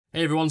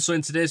Hey everyone, so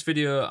in today's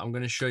video I'm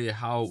going to show you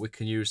how we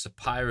can use the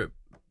Pirate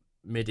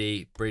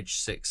Midi Bridge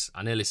 6.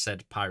 I nearly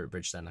said Pirate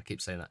Bridge then, I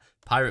keep saying that.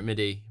 Pirate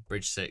Midi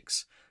Bridge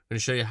 6. I'm going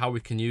to show you how we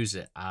can use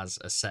it as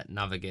a set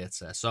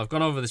navigator. So I've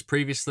gone over this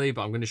previously,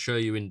 but I'm going to show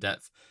you in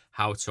depth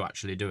how to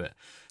actually do it.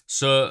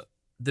 So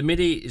the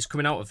MIDI is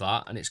coming out of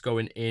that and it's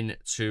going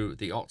into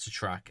the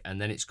Octatrack,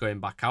 and then it's going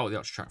back out of the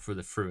Octatrack through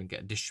the through and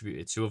getting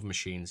distributed to other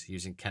machines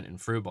using Kenton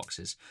through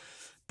boxes.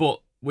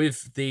 But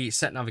with the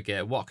set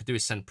navigator, what I could do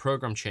is send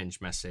program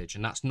change message,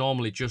 and that's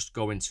normally just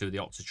going to the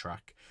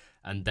Octatrack,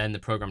 and then the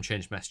program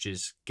change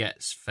messages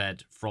gets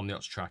fed from the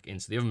Octatrack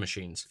into the other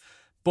machines.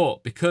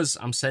 But because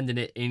I'm sending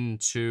it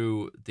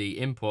into the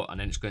input and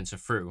then it's going to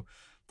through,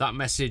 that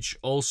message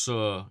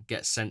also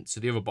gets sent to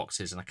the other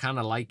boxes, and I kind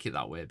of like it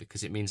that way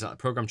because it means that the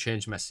program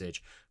change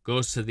message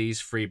goes to these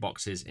three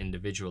boxes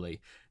individually.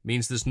 It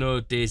means there's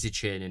no daisy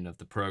chaining of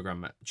the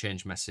program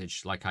change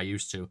message like I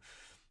used to.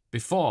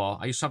 Before,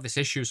 I used to have this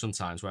issue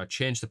sometimes where I'd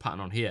change the pattern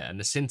on here and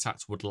the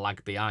syntax would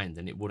lag behind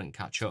and it wouldn't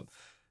catch up.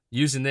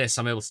 Using this,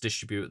 I'm able to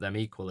distribute them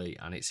equally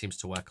and it seems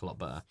to work a lot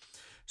better.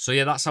 So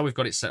yeah, that's how we've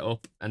got it set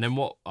up. And then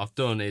what I've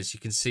done is, you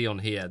can see on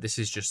here, this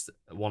is just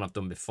one I've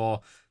done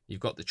before. You've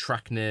got the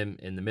track name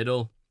in the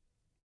middle,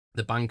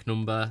 the bank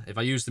number. If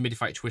I use the MIDI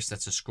twister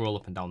to scroll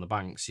up and down the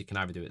banks, you can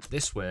either do it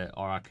this way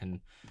or I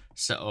can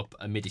set up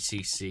a MIDI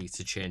CC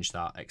to change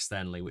that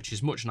externally, which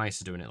is much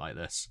nicer doing it like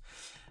this.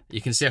 You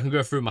can see I can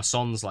go through my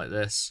sons like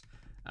this,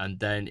 and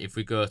then if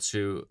we go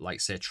to, like,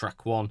 say,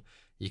 track 1,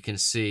 you can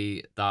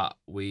see that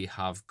we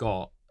have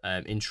got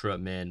intro,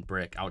 main,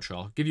 break, outro.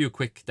 I'll give you a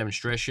quick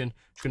demonstration. I'm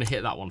just going to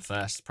hit that one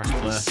first, press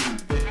play.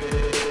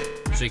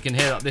 So you can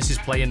hear that this is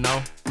playing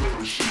now.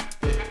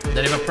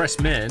 Then if I press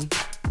main,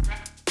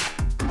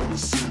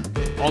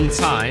 on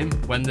time,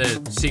 when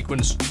the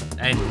sequence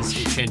ends,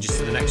 it changes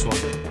to the next one.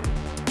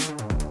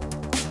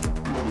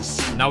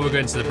 Now we're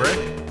going to the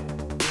break.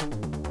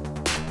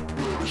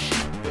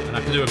 And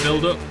I can do a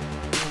build up.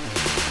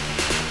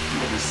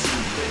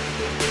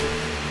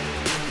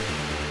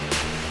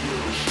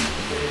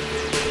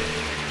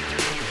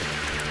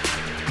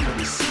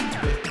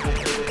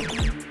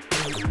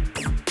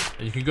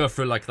 And you can go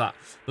through like that.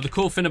 But the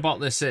cool thing about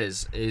this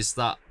is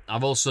that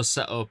I've also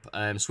set up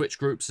switch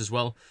groups as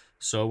well.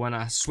 So when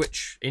I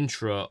switch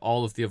intro,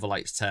 all of the other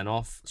lights turn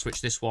off. Switch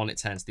this one, it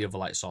turns the other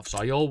lights off. So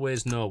I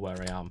always know where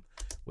I am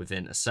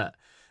within a set.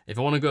 If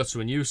I want to go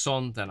to a new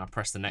song, then I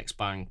press the next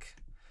bank.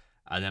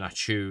 And then I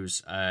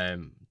choose,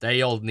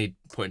 they all need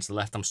putting to the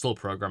left. I'm still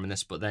programming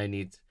this, but they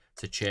need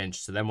to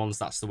change to them ones.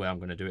 That's the way I'm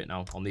going to do it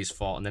now on these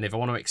 4. And then if I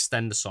want to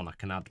extend the song, I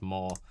can add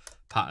more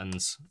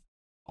patterns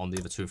on the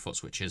other 2 foot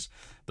switches.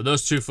 But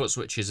those 2 foot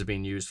switches are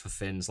being used for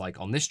things like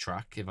on this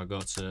track. If I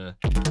go to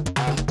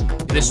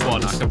this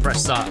one, I can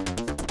press that.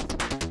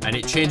 And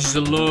it changes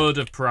a load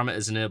of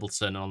parameters in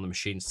Ableton on the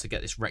machines to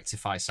get this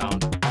rectify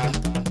sound.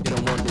 You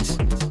don't want this.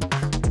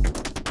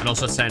 And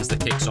also turns the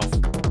kicks off.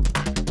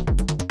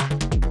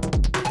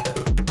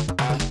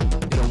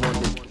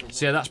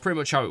 So yeah, that's pretty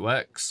much how it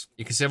works.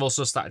 You can see I've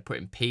also started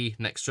putting P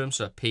next to them.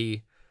 So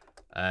P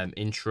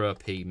intro,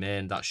 P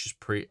main. That's just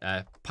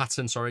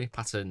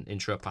pattern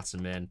intro,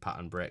 pattern main,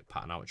 pattern break,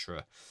 pattern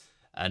outro.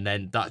 And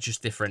then that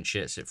just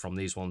differentiates it from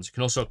these ones. You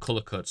can also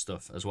color code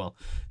stuff as well.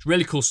 It's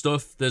really cool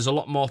stuff. There's a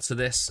lot more to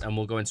this and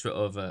we'll go into it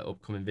over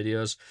upcoming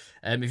videos.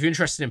 If you're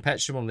interested in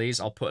purchasing one of these,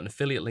 I'll put an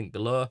affiliate link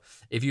below.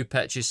 If you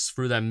purchase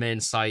through their main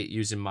site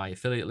using my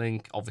affiliate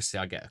link, obviously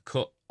I get a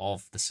cut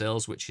of the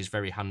sales, which is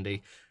very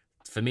handy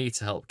for me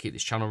to help keep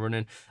this channel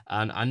running.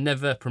 And I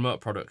never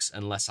promote products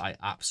unless I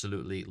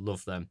absolutely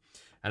love them.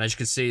 And as you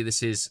can see,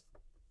 this is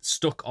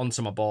stuck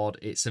onto my board.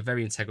 It's a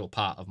very integral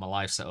part of my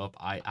live setup.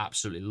 I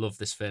absolutely love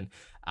this thing,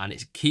 and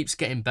it keeps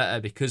getting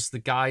better because the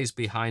guys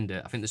behind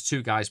it, I think there's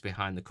 2 guys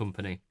behind the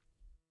company,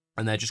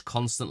 and they're just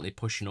constantly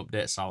pushing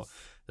updates out.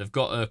 They've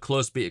got a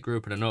closed beta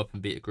group and an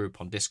open beta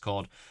group on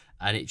Discord,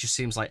 and it just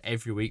seems like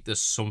every week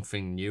there's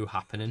something new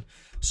happening.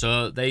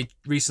 So they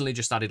recently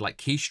just added like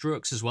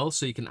keystrokes as well,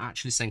 so you can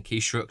actually send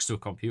keystrokes to a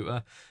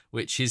computer,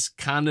 which is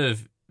kind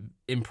of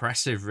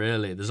impressive,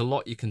 really. There's a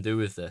lot you can do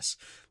with this.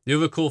 The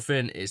other cool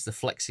thing is the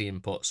Flexi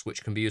Inputs,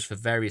 which can be used for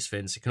various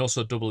things. You can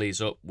also double these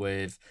up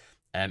with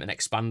an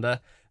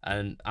expander,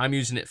 and I'm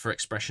using it for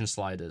expression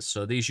sliders.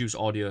 So these use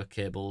audio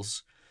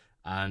cables,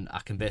 and I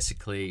can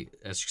basically,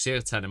 as you see, I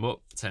turn them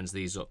up, turns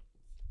these up.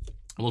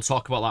 And we'll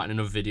talk about that in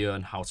another video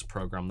and how to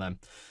program them.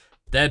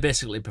 They're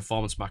basically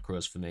performance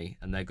macros for me,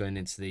 and they're going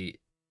into the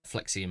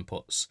Flexi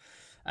Inputs.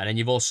 And then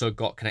you've also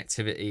got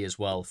connectivity as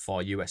well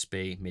for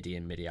USB, MIDI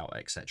in, MIDI out,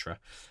 etc.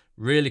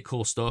 Really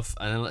cool stuff.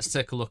 And then let's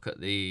take a look at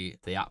the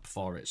app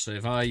for it. So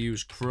if I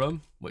use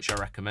Chrome, which I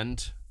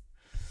recommend,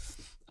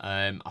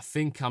 I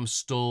think I'm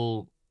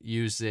still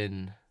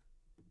using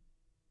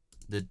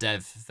the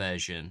dev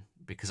version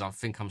because I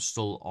think I'm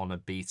still on a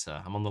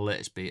beta. I'm on the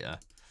latest beta.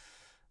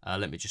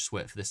 Let me just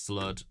wait for this to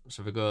load.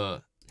 So if I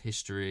go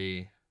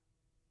history,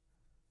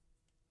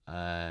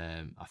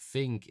 I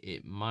think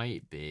it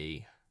might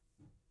be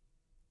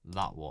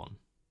that one.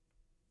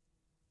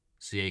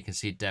 So yeah, you can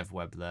see dev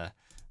web there.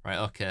 Right,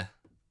 okay.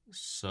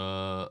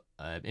 So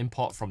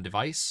import from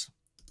device,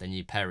 then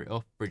you pair it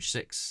up, bridge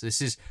 6.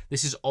 This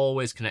is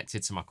always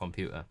connected to my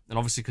computer. And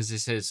obviously because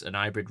this is an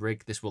hybrid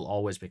rig, this will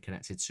always be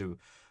connected to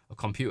a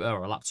computer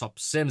or a laptop,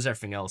 same as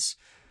everything else,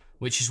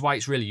 which is why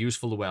it's really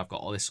useful the way I've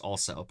got all this all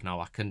set up now.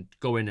 I can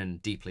go in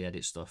and deeply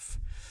edit stuff.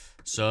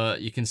 So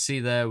you can see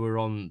there we're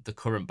on the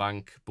current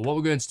bank. But what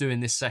we're going to do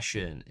in this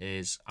session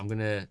is I'm going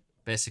to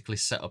basically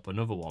set up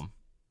another one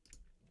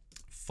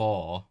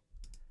for,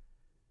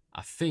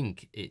 I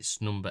think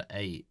it's number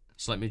 8.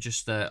 So let me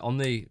just, on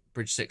the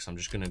bridge 6, I'm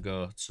just going to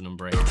go to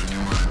number 8.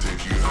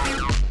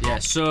 Yeah,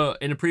 so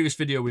in a previous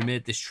video, we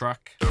made this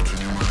track.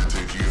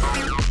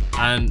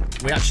 And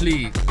we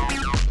actually,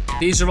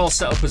 these are all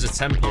set up as a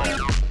template.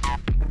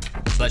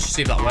 So let's just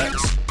see if that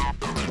works.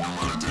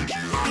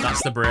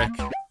 That's the break.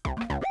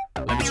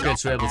 Let me just go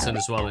to Ableton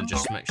as well and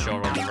just make sure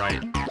we're on the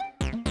right.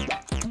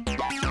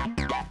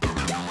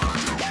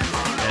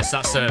 Yes,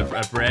 that's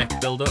a break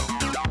build up.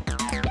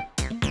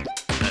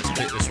 Let's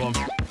pick this one.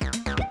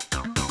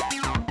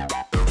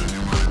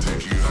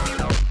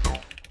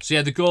 So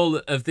yeah, the goal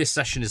of this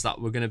session is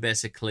that we're going to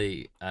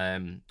basically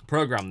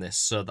program this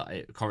so that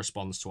it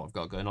corresponds to what I've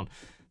got going on.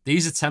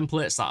 These are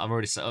templates that I've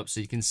already set up, so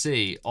you can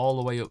see all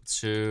the way up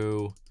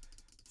to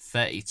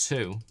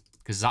 32,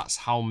 because that's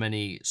how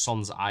many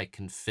songs I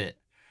can fit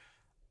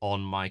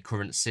on my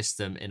current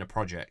system in a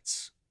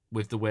project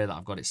with the way that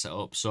I've got it set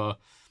up. So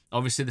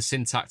obviously the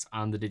Syntact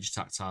and the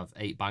Digitact have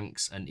 8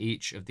 banks, and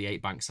each of the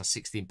 8 banks has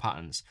 16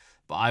 patterns.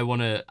 But I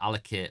want to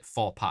allocate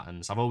 4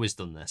 patterns. I've always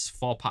done this,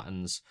 4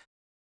 patterns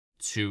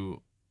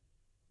to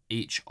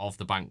each of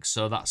the banks.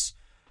 So that's,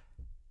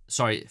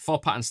 sorry, 4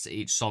 patterns to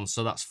each song.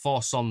 So that's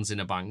 4 songs in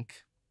a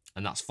bank,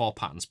 and that's 4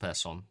 patterns per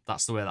song.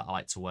 That's the way that I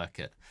like to work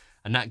it.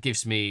 And that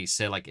gives me,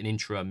 say, like an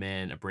intro, a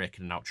main, a break,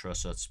 and an outro,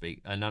 so to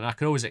speak. And then I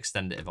can always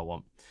extend it if I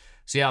want.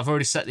 So yeah, I've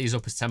already set these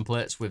up as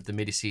templates with the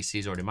MIDI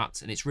CCs already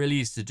mapped. And it's really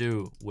easy to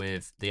do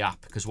with the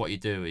app, because what you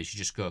do is you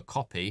just go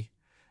copy,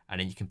 and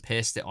then you can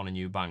paste it on a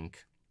new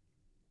bank.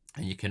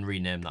 And you can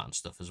rename that and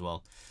stuff as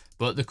well.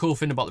 But the cool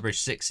thing about the Bridge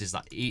 6 is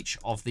that each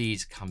of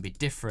these can be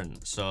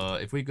different. So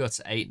if we go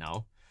to 8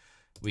 now,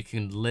 we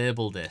can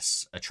label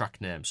this a track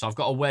name. So I've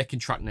got a working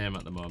track name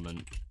at the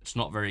moment. It's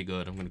not very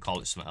good. I'm going to call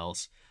it something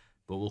else.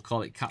 But we'll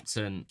call it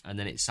Captain, and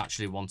then it's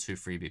actually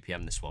 123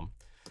 BPM, this one.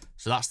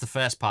 So that's the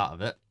first part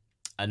of it.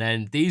 And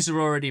then these are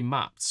already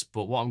mapped,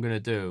 but what I'm going to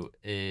do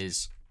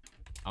is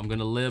I'm going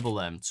to label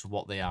them to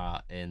what they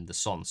are in the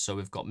song. So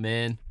we've got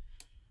main,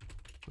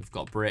 we've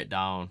got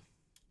breakdown,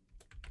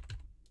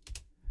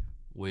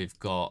 we've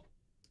got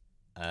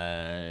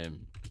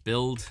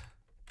build,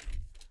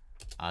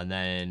 and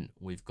then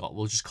we've got,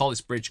 we'll just call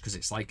this bridge because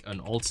it's like an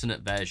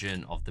alternate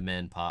version of the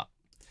main part.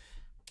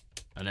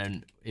 And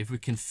then if we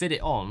can fit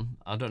it on,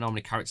 I don't know how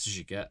many characters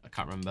you get, I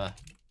can't remember,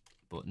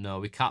 but no,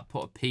 we can't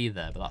put a P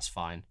there, but that's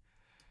fine.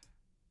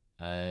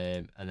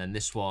 And then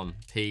this one,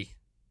 P,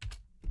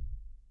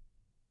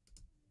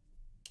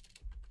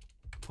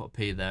 put a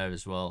P there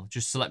as well,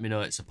 just to let me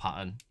know it's a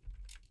pattern.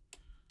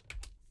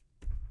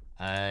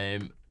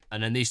 And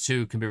then these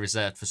two can be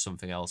reserved for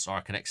something else, or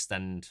I can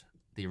extend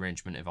the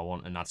arrangement if I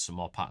want and add some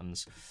more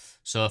patterns.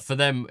 So for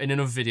them, in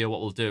another video,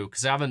 what we'll do,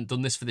 because I haven't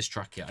done this for this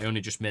track yet, I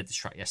only just made this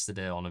track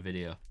yesterday on a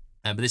video,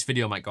 but this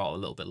video might go out a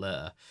little bit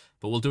later,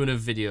 but we'll do another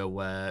video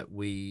where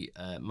we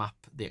map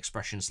the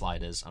expression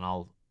sliders, and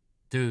I'll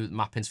do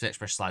mappings for the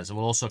expression sliders, and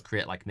we'll also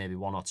create like maybe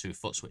 1 or 2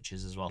 foot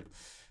switches as well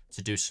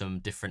to do some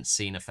different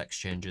scene effects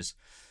changes.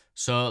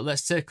 So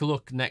let's take a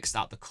look next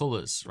at the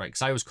colors, right?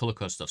 Because I always color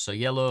code stuff. So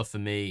yellow for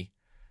me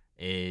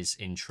is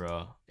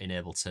intro in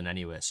Ableton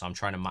anyway, so I'm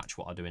trying to match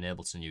what I do in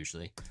Ableton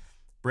usually.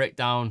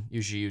 Breakdown,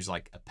 usually use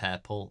like a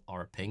purple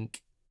or a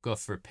pink. Go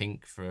for a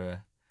pink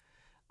for,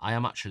 I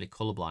am actually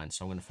colorblind,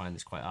 so I'm going to find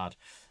this quite hard.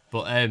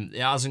 But it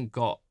hasn't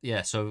got,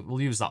 yeah, so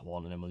we'll use that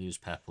one, and then we'll use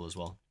purple as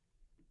well.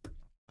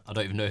 I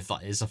don't even know if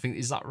that is, I think,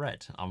 is that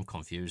red? I'm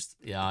confused.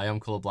 Yeah, I am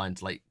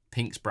colorblind, like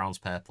pinks, browns,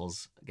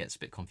 purples, it gets a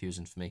bit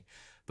confusing for me.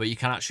 But you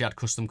can actually add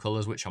custom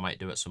colors, which I might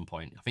do at some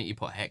point. I think you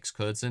put hex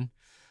codes in,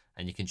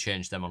 and you can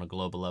change them on a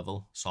global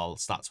level. So I'll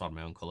start to add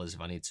my own colors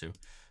if I need to.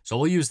 So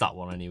we'll use that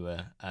one anyway,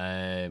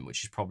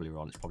 which is probably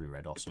wrong. It's probably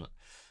red or something.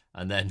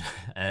 And then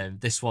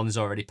this one is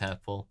already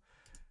purple.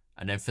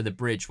 And then for the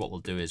bridge, what we'll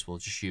do is we'll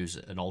just use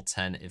an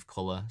alternative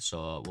color.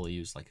 So we'll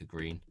use like a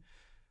green.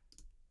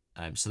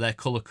 So they're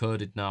color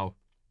coded now.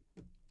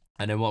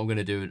 And then what I'm going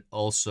to do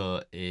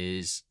also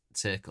is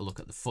take a look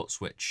at the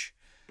Footswitch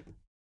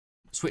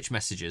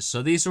messages.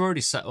 So these are already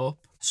set up,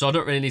 so I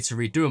don't really need to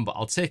redo them, but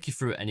I'll take you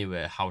through it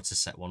anyway, how to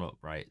set one up,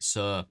 right?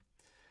 So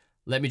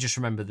let me just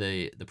remember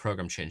the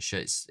program change. So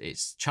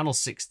it's channel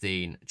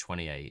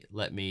 1628.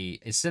 Let me,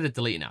 instead of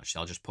deleting it, actually,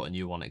 I'll just put a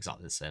new one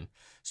exactly the same.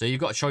 So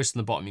you've got a choice on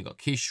the bottom. You've got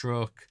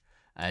keystroke,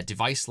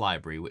 device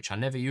library, which I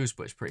never use,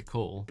 but it's pretty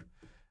cool.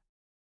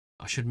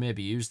 I should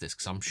maybe use this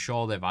because I'm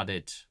sure they've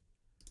added,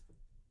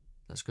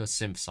 let's go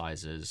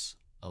synthesizers,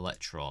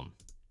 Elektron.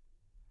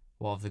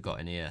 What have they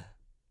got in here?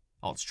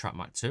 Oh, it's track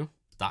Mac 2.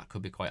 That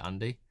could be quite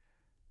handy.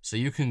 So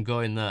you can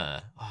go in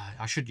there. Oh,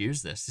 I should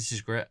use this. This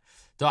is great.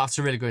 Don't have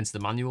to really go into the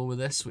manual with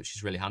this, which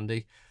is really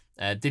handy.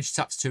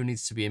 Digitact 2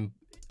 needs to be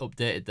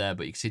updated there,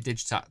 but you can see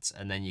Digitact,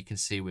 and then you can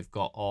see we've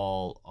got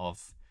all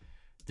of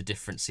the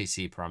different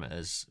CC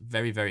parameters.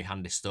 Very, very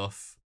handy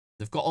stuff.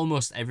 They've got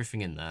almost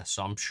everything in there,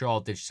 so I'm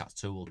sure Digitact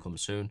 2 will come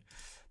soon.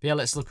 But yeah,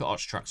 let's look at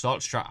Octatrack. So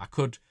Octatrack, I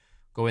could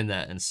go in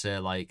there and say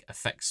like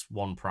affects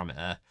one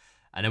parameter,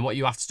 and then what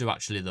you have to do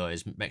actually though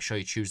is make sure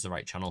you choose the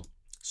right channel.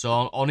 So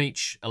on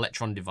each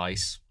Elektron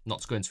device,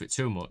 not to go into it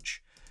too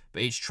much,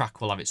 but each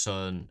track will have its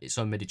own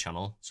MIDI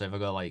channel. So if I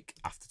go like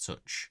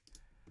Aftertouch,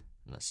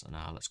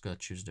 let's go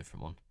choose a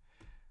different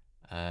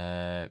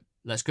one.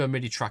 Let's go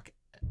MIDI track.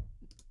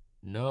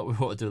 No, we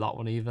won't do that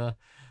one either.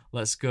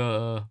 Let's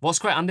go. What's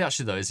quite handy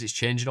actually though is it's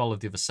changing all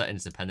of the other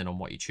settings depending on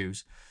what you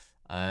choose.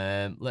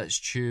 Let's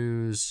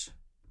choose.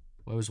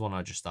 Where was one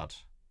I just had?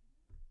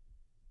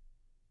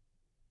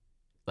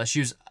 Let's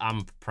use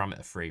amp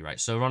parameter 3, right?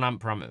 So we're on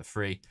amp parameter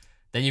 3.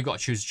 Then you've got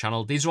to choose a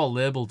channel. These are all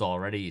labeled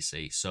already, you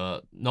see.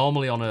 So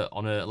normally on a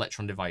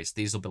Elektron device,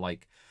 these will be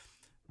like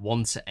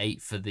 1 to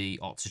 8 for the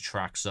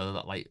Octatrack. So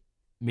that like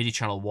MIDI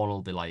channel 1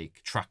 will be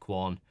like track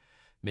 1,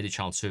 MIDI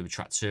channel 2 will be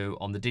track 2.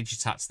 On the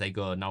Digitats, they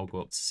now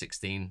go up to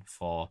 16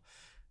 for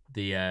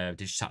the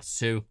Digitats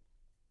 2.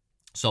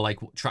 So like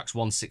tracks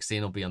 1 to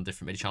 16 will be on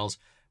different MIDI channels,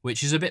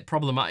 which is a bit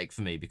problematic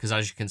for me because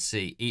as you can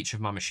see, each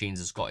of my machines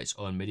has got its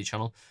own MIDI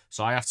channel.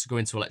 So I have to go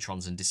into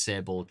Elektrons and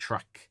disable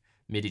track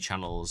MIDI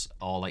channels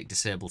or like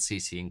disable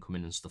CC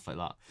incoming and stuff like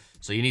that.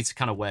 So you need to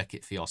kind of work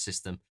it for your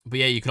system. But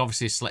yeah, you can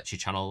obviously select your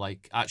channel.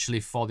 Like actually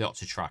for the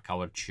Octatrack, I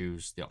would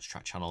choose the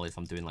Octatrack channel if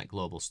I'm doing like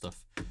global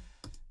stuff.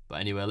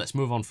 But anyway, let's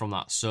move on from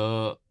that.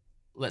 So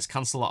let's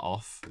cancel that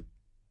off.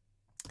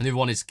 And the other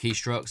one is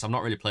keystrokes. I've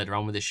not really played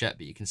around with this yet,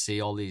 but you can see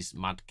all these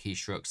mad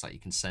keystrokes that you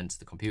can send to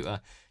the computer.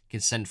 You can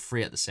send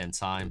 3 at the same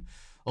time.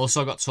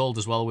 Also, I got told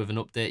as well with an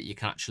update, you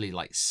can actually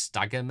like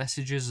stagger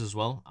messages as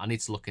well. I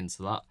need to look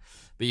into that.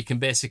 But you can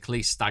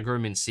basically stagger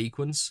them in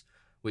sequence,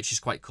 which is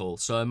quite cool.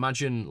 So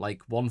imagine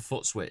like one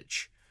foot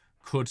switch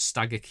could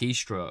stagger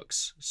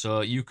keystrokes.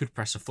 So you could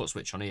press a foot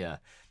switch on here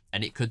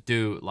and it could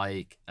do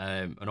like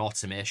an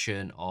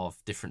automation of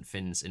different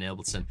things in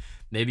Ableton.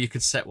 Maybe you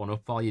could set one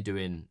up while you're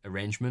doing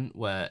arrangement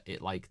where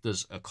it like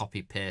does a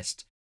copy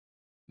paste,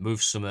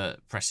 moves some,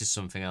 presses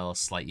something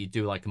else. Like you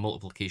do like a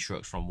multiple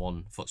keystrokes from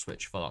one foot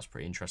switch. I thought that's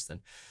pretty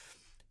interesting.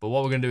 But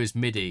what we're gonna do is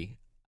MIDI,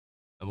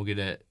 and we're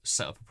gonna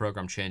set up a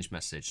program change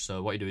message.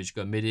 So what you do is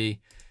you go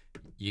MIDI,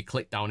 you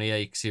click down here,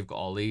 you can see you've got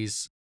all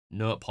these,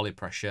 note, poly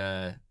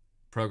pressure,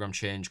 program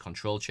change,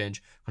 control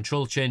change.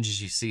 Control change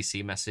is your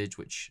CC message,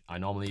 which I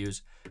normally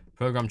use.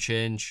 Program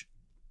change,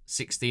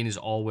 16 is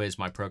always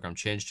my program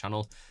change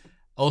channel.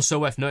 Also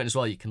worth noting as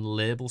well, you can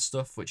label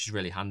stuff, which is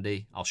really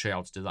handy. I'll show you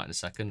how to do that in a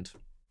second.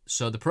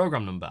 So the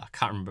program number, I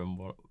can't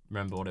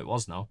remember what it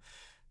was now.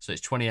 So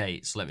it's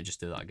 28, so let me just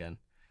do that again.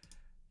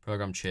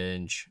 Program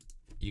change,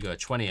 you go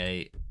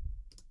 28,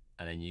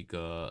 and then you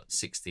go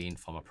 16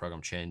 for my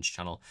program change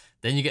channel.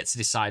 Then you get to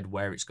decide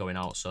where it's going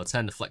out. So I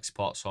turn the Flexi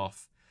ports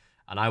off,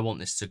 and I want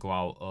this to go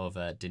out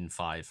over DIN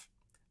 5.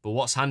 But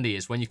what's handy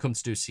is when you come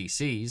to do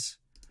CCs,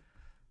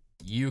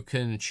 you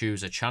can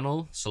choose a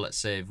channel. So let's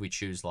say if we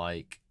choose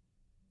like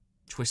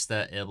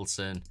Twister,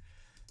 Ableton,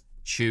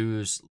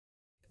 choose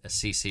a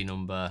CC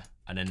number,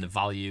 and then the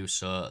value,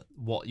 so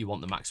what you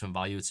want the maximum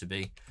value to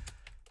be.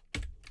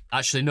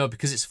 Actually, no,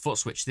 because it's a foot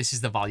switch, this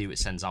is the value it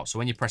sends out. So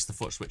when you press the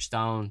foot switch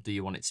down, do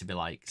you want it to be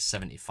like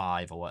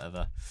 75 or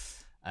whatever?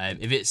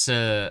 If it's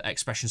a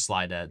expression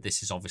slider,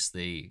 this is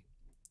obviously,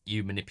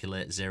 you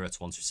manipulate 0 to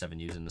 127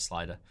 using the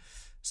slider.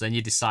 So then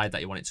you decide that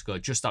you want it to go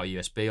just out of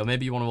USB, or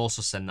maybe you want to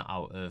also send that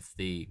out of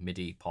the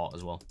MIDI port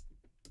as well.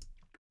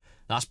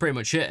 That's pretty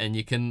much it, and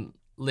you can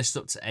list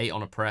up to 8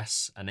 on a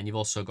press, and then you've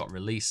also got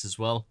release as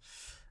well.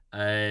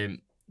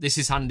 This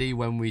is handy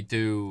when we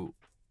do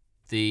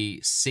the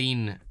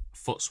scene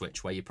foot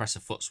switch, where you press a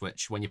foot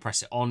switch. When you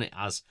press it on, it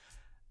has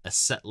a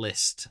set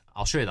list.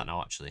 I'll show you that now,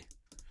 actually.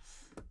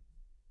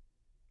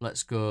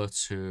 Let's go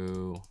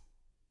to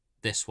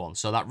this one.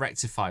 So that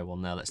rectify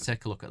one there, let's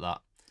take a look at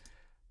that.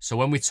 So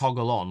when we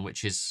toggle on,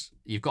 which is,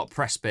 you've got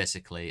press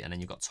basically, and then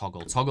you've got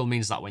toggle. Toggle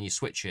means that when you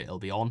switch it, it'll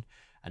be on,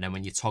 and then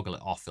when you toggle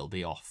it off, it'll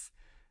be off.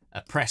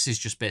 A press is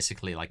just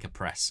basically like a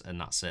press, and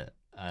that's it,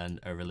 and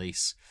a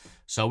release.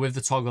 So with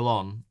the toggle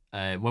on,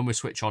 when we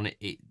switch on,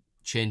 it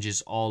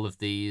changes all of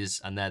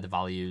these, and they're the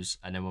values,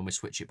 and then when we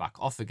switch it back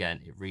off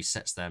again, it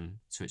resets them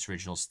to its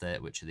original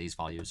state, which are these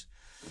values.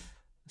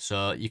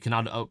 So you can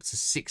add up to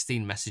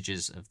 16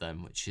 messages of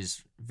them, which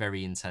is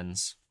very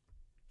intense.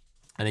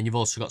 And then you've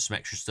also got some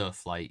extra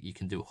stuff, like you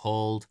can do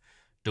hold,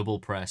 double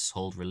press,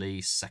 hold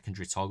release,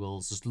 secondary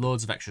toggles. There's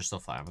loads of extra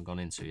stuff that I haven't gone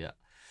into yet.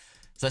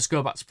 So let's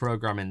go back to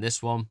programming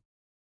this one.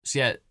 So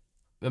yeah,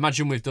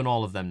 imagine we've done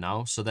all of them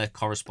now. So they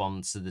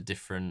correspond to the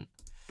different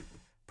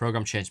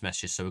program change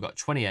messages. So we've got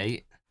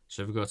 28.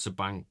 So if we go to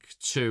bank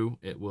 2,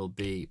 it will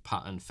be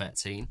pattern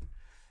 13.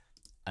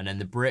 And then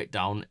the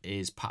breakdown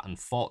is pattern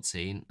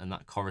 14, and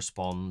that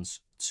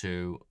corresponds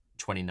to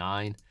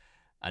 29.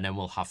 and then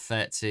we'll have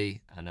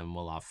 30, and then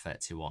we'll have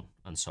 31,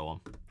 and so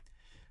on.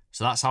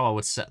 So that's how I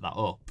would set that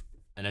up.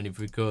 And then if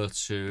we go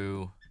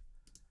to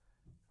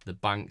the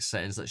bank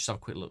settings, let's just have a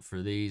quick look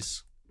through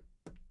these.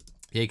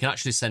 Yeah, you can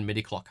actually send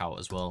MIDI clock out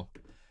as well.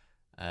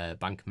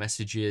 Bank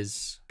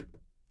messages.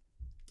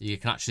 You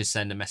can actually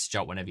send a message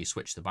out whenever you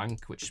switch the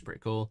bank, which is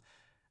pretty cool.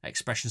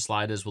 Expression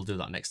sliders, we'll do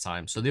that next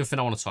time. So the other thing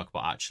I want to talk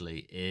about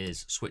actually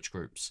is switch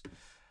groups.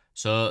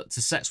 So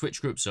to set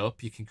switch groups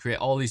up, you can create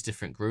all these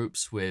different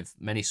groups with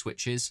many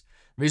switches.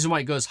 The reason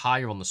why it goes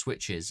higher on the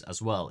switches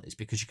as well is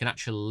because you can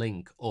actually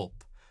link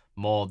up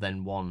more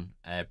than one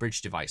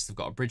bridge device. They've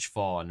got a bridge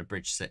 4 and a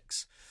bridge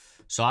 6.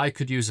 So I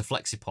could use a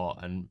Flexi port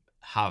and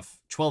have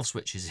 12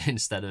 switches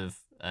instead of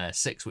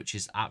 6, which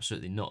is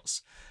absolutely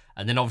nuts.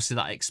 And then obviously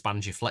that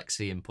expands your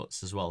Flexi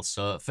inputs as well.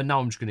 So for now,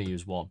 I'm just going to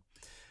use one.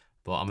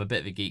 But I'm a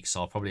bit of a geek,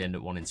 so I'll probably end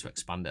up wanting to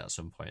expand it at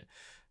some point.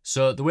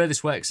 So the way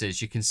this works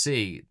is you can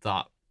see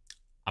that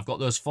I've got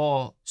those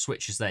 4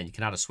 switches there, and you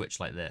can add a switch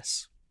like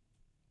this.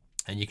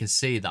 And you can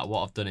see that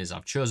what I've done is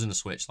I've chosen a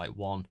switch like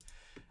 1,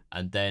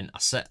 and then I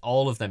set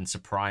all of them to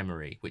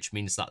primary, which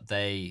means that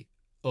they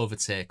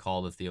overtake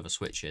all of the other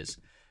switches,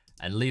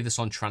 and leave this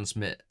on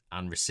transmit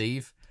and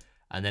receive.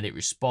 And then it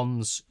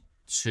responds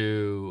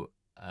to,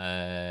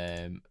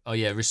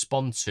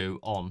 respond to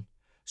on.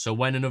 So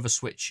when another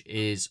switch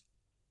is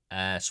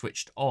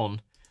switched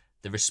on,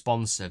 the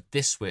response of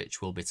this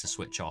switch will be to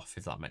switch off,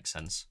 if that makes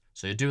sense.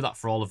 So you do that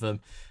for all of them.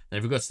 Then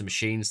if we go to the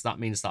machines, that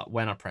means that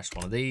when I press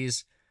one of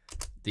these,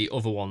 the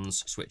other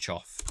ones switch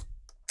off.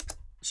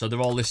 So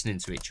they're all listening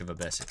to each other,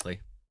 basically.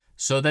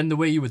 So then the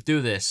way you would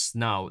do this,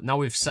 now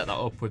we've set that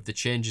up with the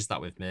changes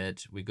that we've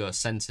made, we go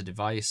send to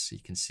device, you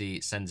can see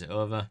it sends it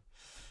over.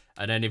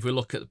 And then if we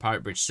look at the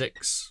Pirate Bridge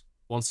 6,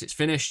 once it's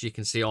finished, you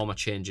can see all my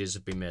changes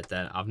have been made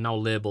there. I've now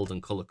labeled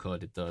and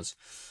color-coded those.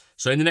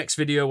 So in the next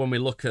video, when we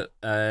look at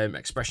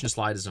expression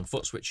sliders and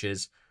foot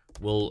switches,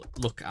 we'll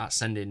look at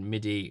sending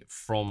MIDI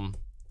from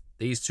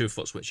these 2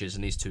 foot switches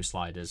and these 2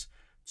 sliders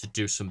to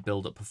do some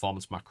build-up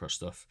performance macro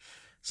stuff.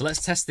 So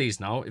let's test these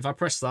now. If I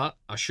press that,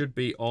 I should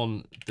be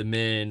on the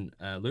main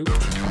loop.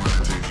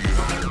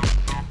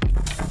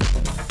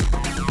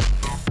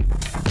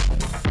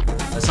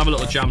 Let's have a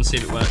little jam and see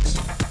if it works.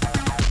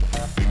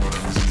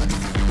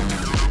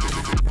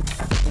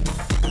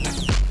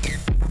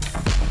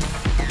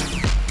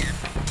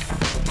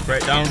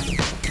 Breakdown.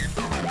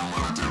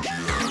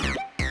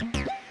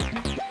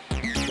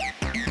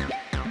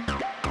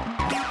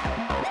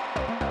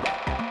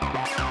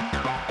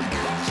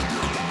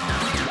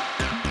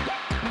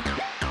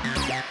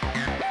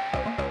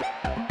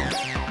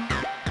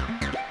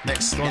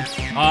 Next one.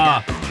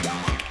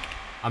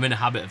 I'm in a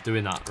habit of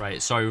doing that.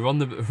 Right, sorry, we're on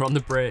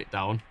the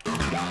breakdown.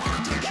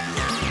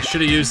 I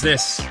should have used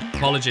this.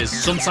 Apologies.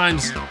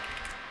 Sometimes,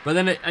 but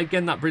then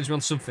again, that brings me on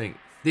to something.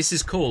 This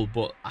is cool,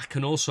 but I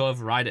can also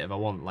override it if I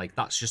want. Like,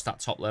 that's just that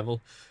top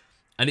level.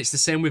 And it's the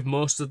same with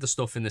most of the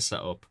stuff in this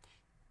setup.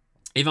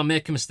 If I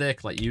make a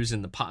mistake, like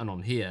using the pattern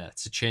on here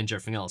to change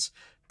everything else,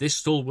 this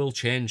still will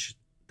change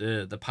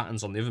the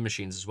patterns on the other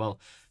machines as well.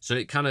 So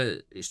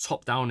it's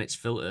top down, it's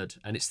filtered,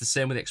 and it's the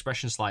same with the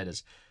expression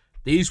sliders.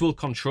 These will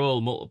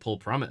control multiple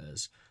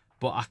parameters,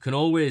 but I can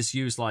always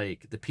use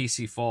like the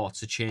PC4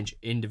 to change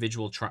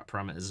individual track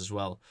parameters as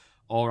well.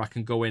 Or I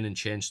can go in and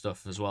change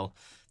stuff as well.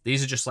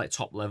 These are just like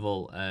top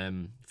level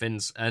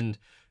things, and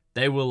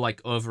they will like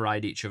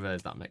override each other,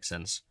 if that makes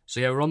sense. So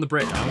yeah, we're on the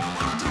breakdown.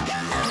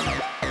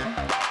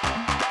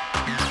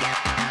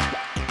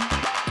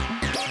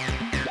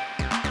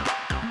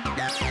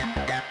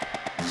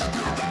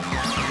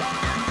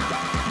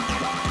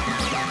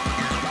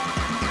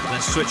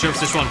 Let's switch over to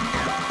this one.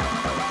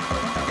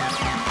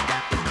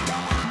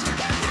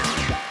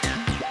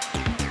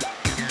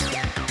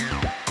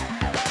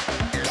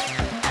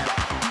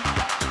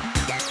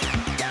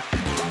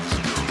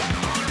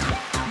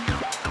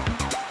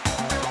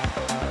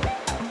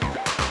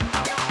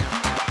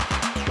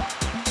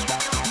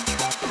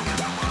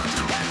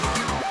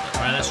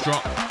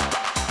 Drop.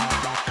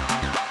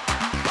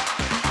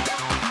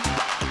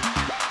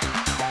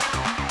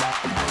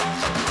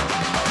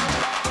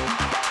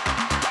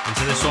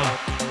 Into this one.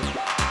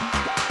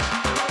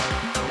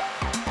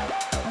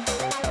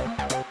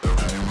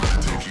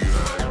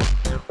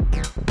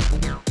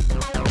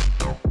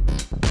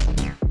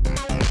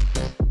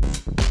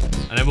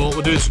 And then what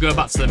we'll do is go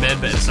back to the main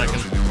bit in a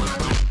second.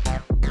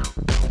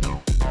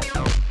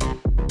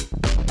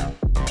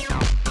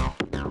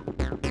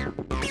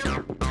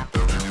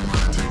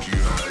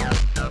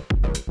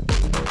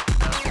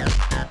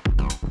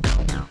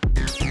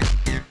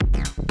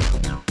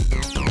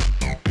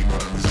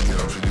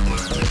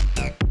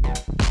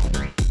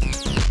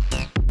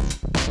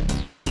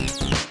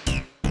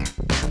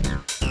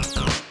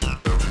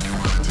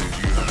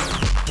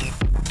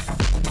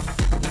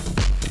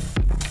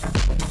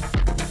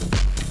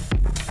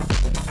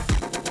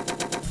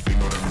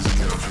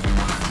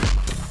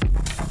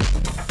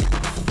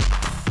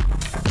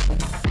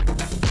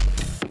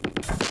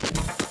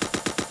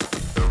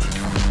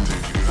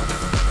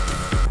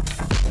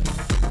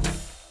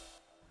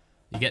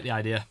 get the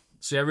idea.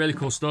 So yeah, really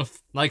cool stuff.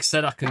 Like I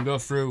said, I can go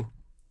through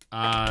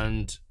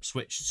and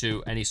switch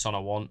to any son I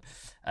want,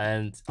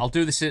 and I'll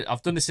do this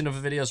I've done this in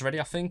other videos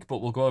already, I think,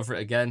 but we'll go over it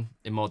again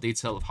in more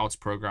detail of how to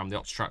program the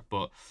Octa track.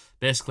 But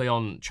basically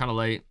on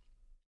channel 8,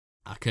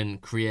 I can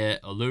create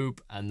a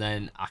loop, and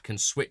then I can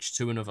switch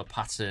to another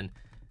pattern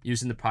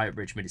using the Pirate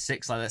Bridge MIDI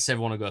 6. Like, let's say I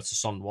want to go to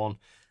Son 1.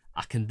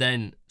 I can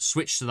then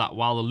switch to that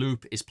while the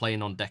loop is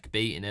playing on deck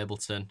B in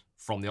Ableton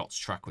from the Octa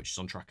track, which is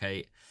on track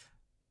 8.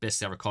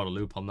 Basically, I record a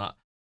loop on that.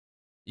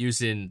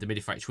 Using the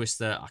MIDI Fracture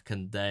Twister, I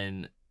can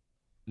then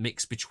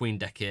mix between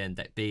deck A and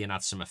deck B and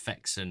add some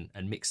effects and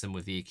mix them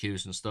with the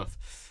EQs and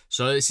stuff.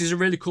 So this is a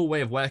really cool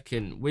way of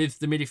working with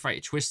the MIDI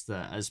Fracture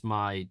Twister as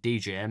my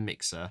DJM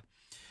mixer,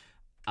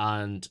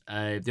 and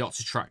the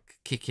Octa track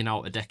kicking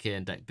out a deck A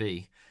and deck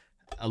B.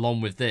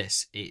 Along with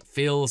this, it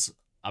feels,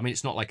 I mean,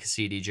 it's not like a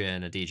CDJ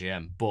and a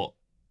DJM, but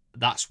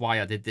that's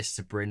why I did this,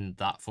 to bring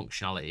that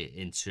functionality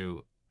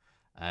into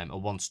a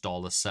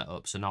 $1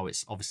 setup. So now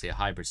it's obviously a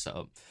hybrid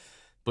setup,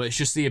 but it's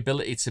just the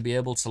ability to be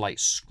able to like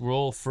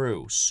scroll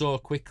through so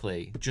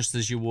quickly, just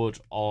as you would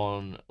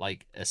on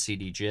like a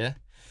CDJ.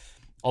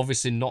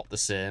 Obviously not the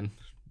same,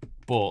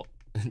 but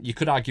you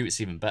could argue it's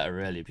even better,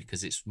 really,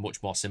 because it's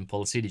much more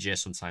simple. The CDJ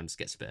sometimes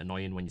gets a bit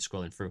annoying when you're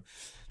scrolling through.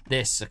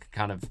 This, I can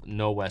kind of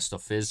know where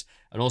stuff is.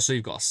 And also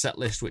you've got a set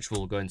list, which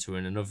we'll go into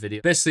in another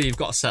video. Basically, you've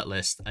got a set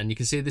list, and you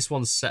can see this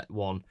one's set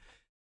 1.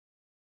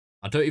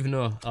 I don't even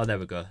know. Oh, there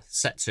we go.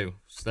 Set 2.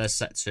 So there's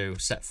set 2,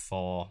 set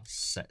 4,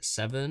 set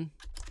 7.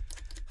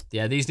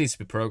 Yeah, these need to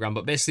be programmed,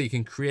 but basically you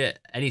can create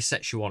any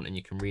sets you want and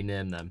you can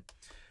rename them.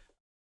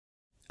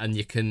 And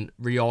you can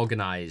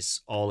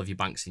reorganize all of your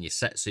banks in your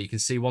set. So you can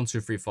see 1, 2,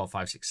 3, 4,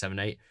 5, 6, 7,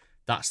 8.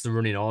 That's the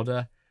running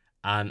order.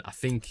 And I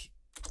think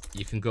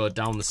you can go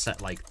down the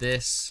set like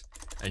this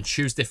and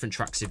choose different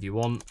tracks if you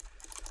want.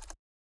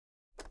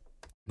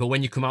 But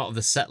when you come out of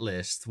the set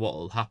list, what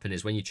will happen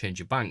is when you change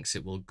your banks,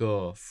 it will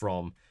go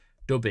from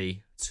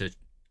dubby to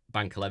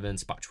bank 11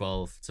 to bank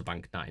 12 to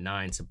bank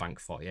 99 to bank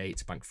 48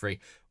 to bank 3,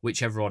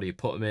 whichever order you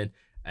put them in.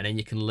 And then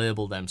you can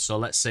label them. So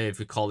let's say if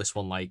we call this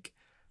one like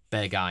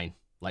Berghain.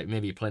 Like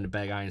maybe you're playing a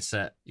Berghain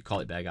set, you call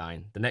it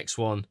Berghain. The next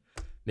one,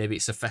 maybe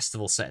it's a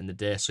festival set in the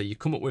day. So you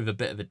come up with a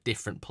bit of a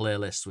different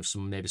playlist with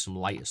maybe some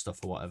lighter stuff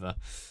or whatever.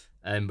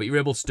 But you're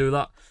able to do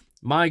that.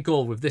 My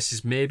goal with this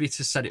is maybe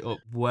to set it up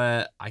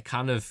where I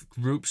kind of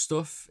group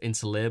stuff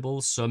into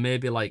labels. So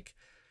maybe like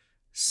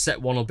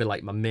set 1 will be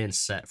like my main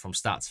set from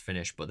start to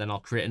finish, but then I'll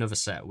create another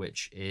set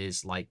which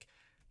is like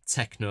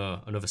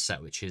techno, another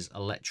set which is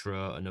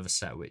electro, another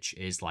set which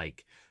is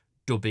like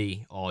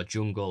dubby or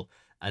jungle.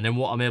 And then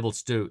what I'm able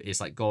to do is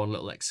like go on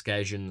little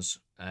excursions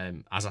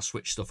as I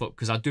switch stuff up,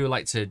 because I do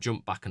like to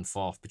jump back and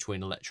forth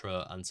between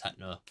electro and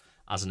techno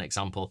as an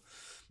example.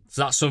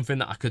 So that's something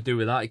that I could do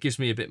with that. It gives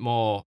me a bit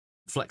more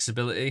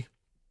flexibility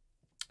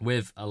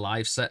with a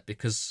live set,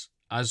 because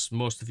as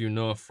most of you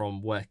know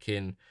from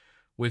working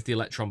with the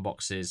Elektron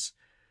boxes,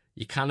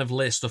 you kind of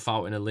lay stuff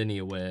out in a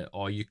linear way,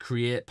 or you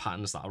create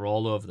patterns that are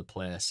all over the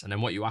place. And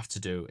then what you have to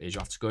do is you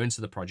have to go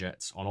into the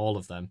project on all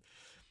of them,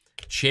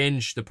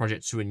 change the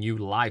project to a new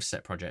live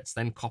set project,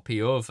 then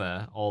copy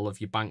over all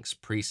of your banks,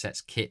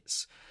 presets,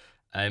 kits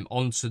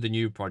onto the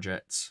new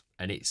project.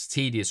 And it's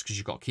tedious because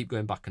you've got to keep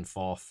going back and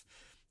forth,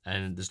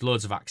 and there's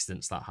loads of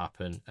accidents that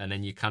happen, and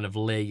then you kind of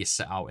lay your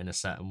set out in a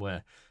certain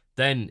way.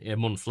 Then a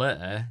month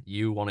later,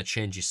 you want to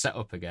change your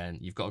setup again.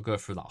 You've got to go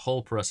through that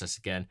whole process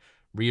again,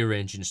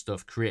 rearranging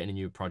stuff, creating a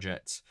new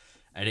project,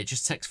 and it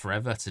just takes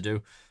forever to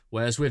do.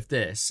 Whereas with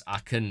this, I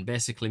can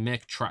basically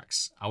make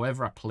tracks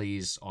however I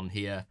please on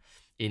here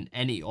in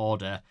any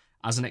order.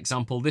 As an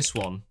example, this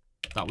one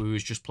that we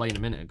was just playing a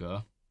minute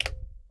ago, let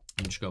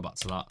me just go back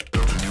to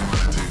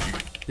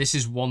that. This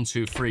is 1,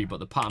 2, 3, but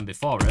the pattern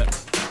before it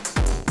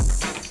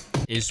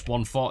is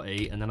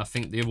 140, and then I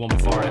think the other one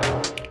before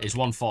it is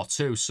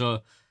 142.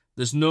 So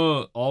there's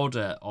no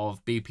order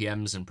of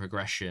BPMs and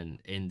progression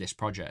in this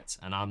project,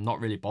 and I'm not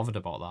really bothered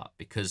about that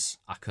because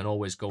I can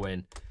always go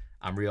in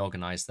and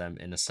reorganize them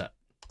in a set.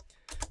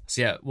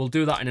 So yeah, we'll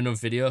do that in another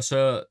video.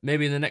 So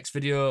maybe in the next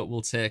video,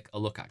 we'll take a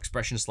look at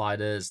expression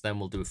sliders, then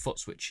we'll do foot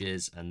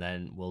switches, and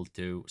then we'll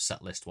do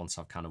set list once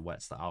I've kind of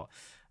worked that out.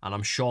 And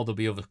I'm sure there'll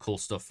be other cool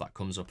stuff that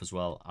comes up as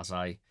well as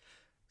I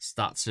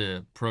start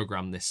to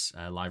program this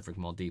live rig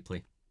more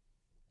deeply.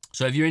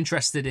 So if you're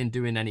interested in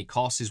doing any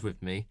courses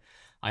with me,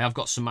 I have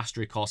got some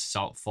mastery courses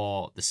out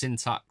for the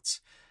Syntact,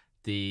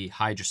 the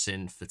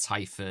Hydrasynth, the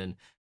Typhon.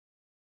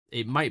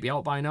 It might be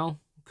out by now,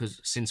 because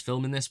since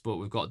filming this, but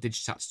we've got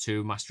Digitat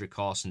 2 mastery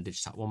course and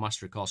Digitat 1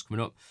 mastery course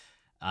coming up,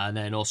 and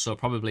then also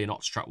probably an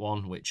Octa track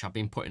 1, which I've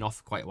been putting off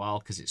for quite a while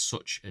because it's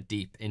such a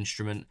deep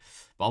instrument.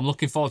 But I'm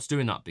looking forward to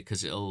doing that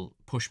because it'll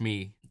push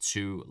me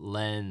to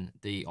learn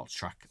the Octa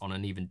track on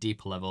an even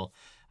deeper level.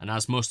 And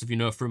as most of you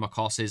know through my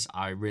courses,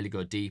 I really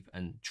go deep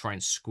and try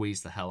and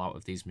squeeze the hell out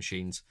of these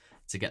machines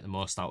to get the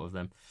most out of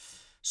them.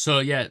 So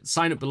yeah,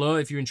 sign up below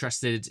if you're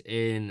interested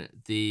in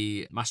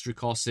the mastery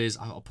courses.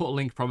 I'll put a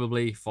link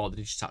probably for the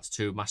Digitat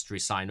 2 mastery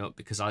sign up,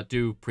 because I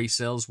do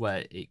pre-sales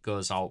where it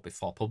goes out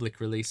before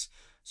public release,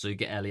 so you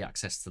get early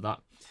access to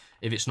that.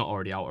 if it's not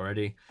already out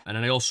already. And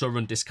then I also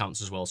run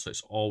discounts as well, so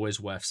it's always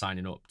worth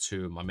signing up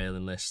to my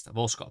mailing list. I've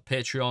also got a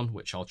Patreon,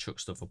 which I'll chuck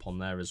stuff up on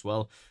there as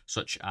well,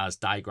 such as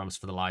diagrams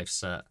for the live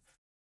set,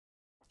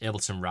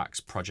 Ableton racks,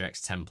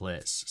 projects,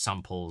 templates,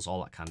 samples,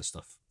 all that kind of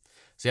stuff.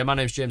 So yeah, my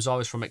name's James,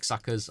 always from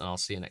Mixhackers, and I'll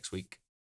see you next week.